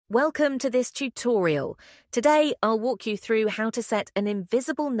Welcome to this tutorial. Today, I'll walk you through how to set an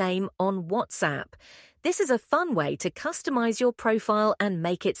invisible name on WhatsApp. This is a fun way to customize your profile and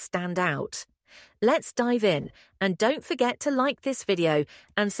make it stand out. Let's dive in, and don't forget to like this video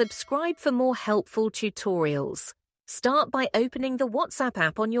and subscribe for more helpful tutorials. Start by opening the WhatsApp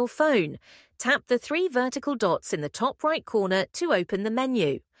app on your phone. Tap the three vertical dots in the top right corner to open the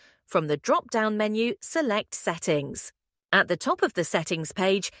menu. From the drop-down menu, select Settings. At the top of the Settings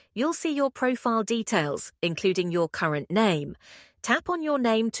page, you'll see your profile details, including your current name. Tap on your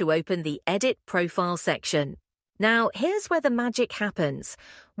name to open the Edit Profile section. Now, here's where the magic happens.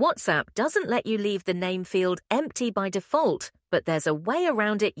 WhatsApp doesn't let you leave the name field empty by default, but there's a way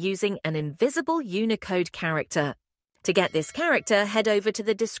around it using an invisible Unicode character. To get this character, head over to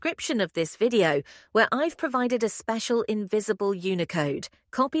the description of this video, where I've provided a special invisible Unicode.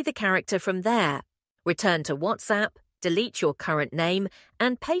 Copy the character from there. Return to WhatsApp, delete your current name,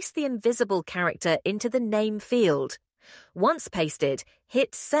 and paste the invisible character into the name field. Once pasted,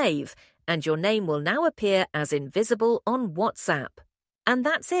 hit Save, and your name will now appear as invisible on WhatsApp. And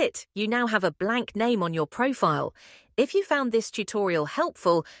that's it. You now have a blank name on your profile. If you found this tutorial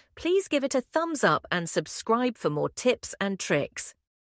helpful, please give it a thumbs up and subscribe for more tips and tricks.